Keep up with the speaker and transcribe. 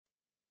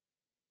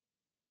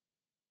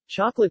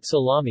Chocolate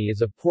salami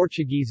is a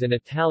Portuguese and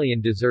Italian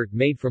dessert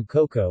made from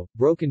cocoa,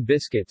 broken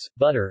biscuits,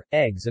 butter,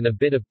 eggs and a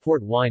bit of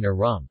port wine or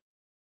rum.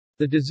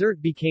 The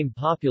dessert became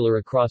popular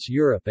across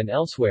Europe and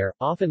elsewhere,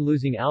 often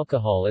losing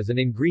alcohol as an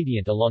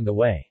ingredient along the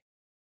way.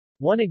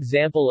 One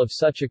example of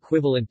such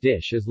equivalent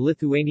dish is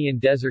Lithuanian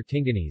dessert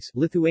tinganis,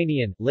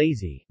 Lithuanian,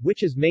 lazy,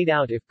 which is made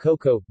out of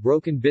cocoa,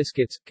 broken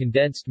biscuits,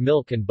 condensed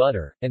milk and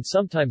butter, and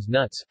sometimes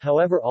nuts.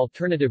 However,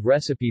 alternative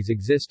recipes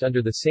exist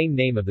under the same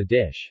name of the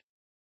dish.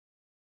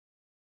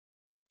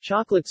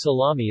 Chocolate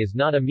salami is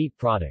not a meat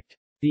product.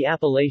 The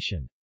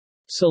appellation,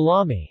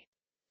 salami,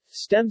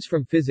 stems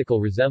from physical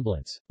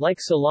resemblance.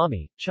 Like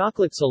salami,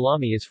 chocolate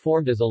salami is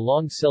formed as a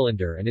long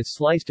cylinder and is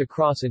sliced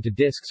across into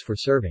discs for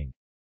serving.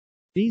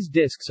 These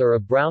discs are a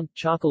brown,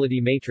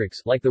 chocolatey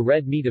matrix like the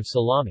red meat of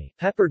salami,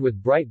 peppered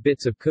with bright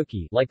bits of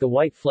cookie like the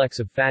white flecks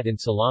of fat in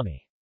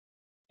salami.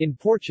 In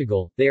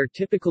Portugal, they are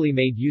typically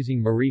made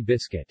using Marie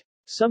biscuit.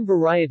 Some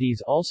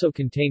varieties also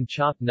contain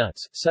chopped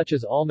nuts, such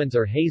as almonds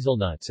or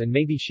hazelnuts and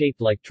may be shaped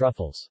like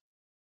truffles.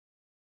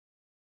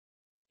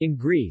 In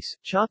Greece,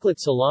 chocolate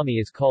salami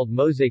is called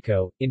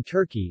mozaiko. In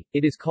Turkey,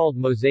 it is called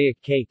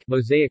mosaic cake,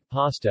 mosaic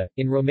pasta.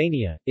 In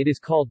Romania, it is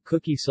called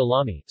cookie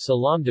salami,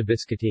 salam de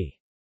biscotti.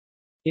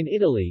 In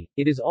Italy,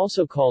 it is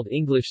also called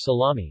English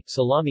salami,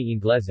 salami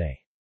inglese.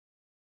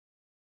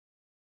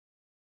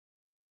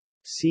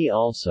 See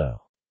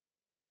also: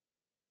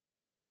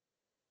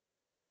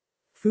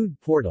 Food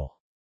portal.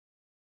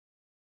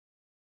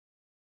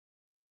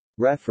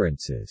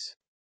 References